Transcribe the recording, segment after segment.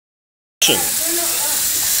Oh.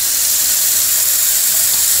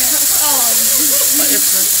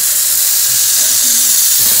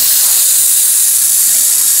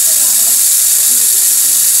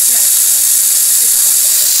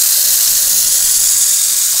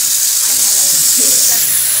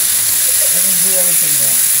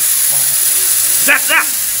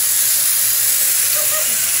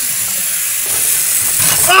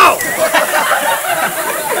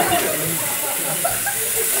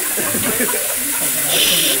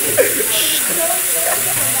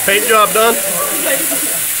 Paint job done?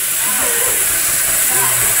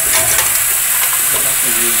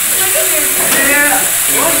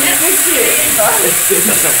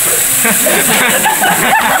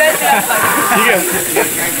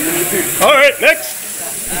 All right, next.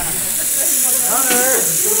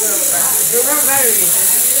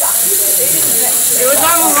 It was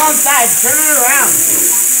on the wrong side. Turn it around.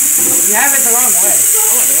 You have it the wrong way.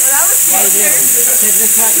 Yeah, you did. Because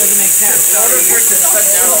this cut doesn't make sense.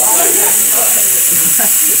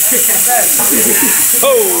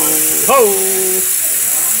 Ho! Ho!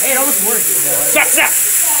 Hey, it almost worked. Zap, zap!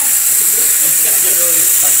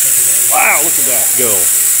 Wow, look at that go.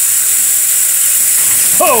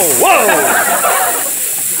 Oh, whoa!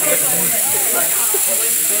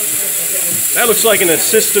 That looks like an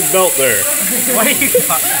assisted belt there. What are you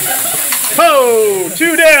talking about? Ho!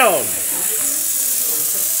 2 down!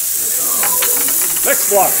 Next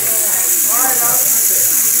block.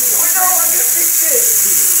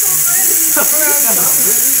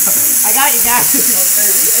 I got you guys.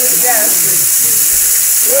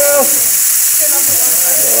 Well,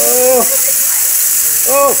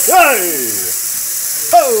 oh, hey!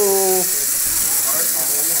 Ho!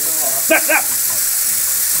 Zap, zap!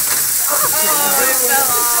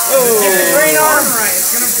 Oh, great arm right.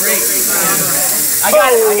 It's gonna break. I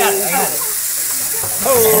got it.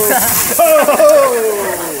 Ho! Ho!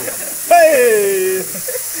 Hey!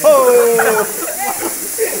 Ho!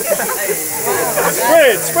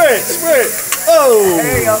 Spread! Oh!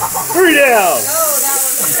 There you go. 3 down! Oh, that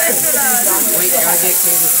was wait, I gotta get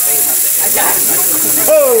Caleb's face out there. I got it.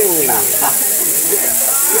 Oh!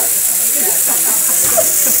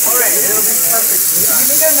 Alright, it'll be perfect. You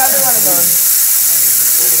need another one of those.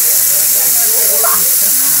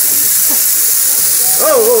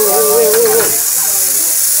 Oh!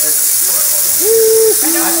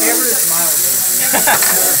 My favorite is mild.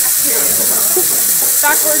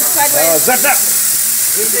 Backwards, sideways. Zap, zap!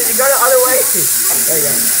 You go the other way. There you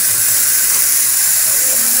go.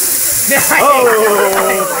 Oh!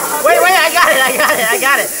 Wait, I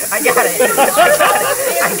got it.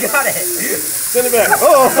 Send it back.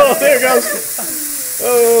 Oh, there it goes.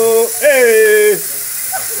 Oh, hey.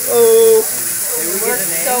 Oh. It worked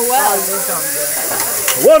so well.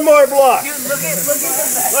 1 more block. Dude, look at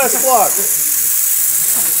that. Last block. Is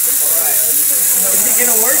it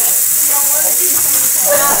gonna work?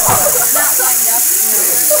 Not lined up.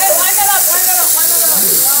 Hey, line that up.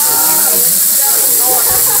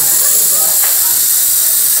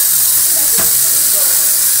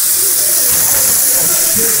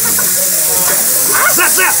 Zap,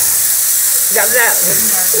 zap. Zap.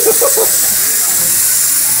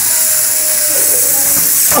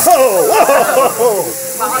 Oh, whoa.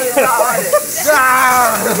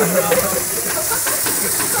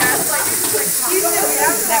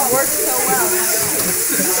 That worked so well.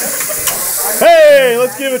 Hey,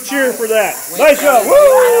 let's give a cheer for that. Nice job. Woo!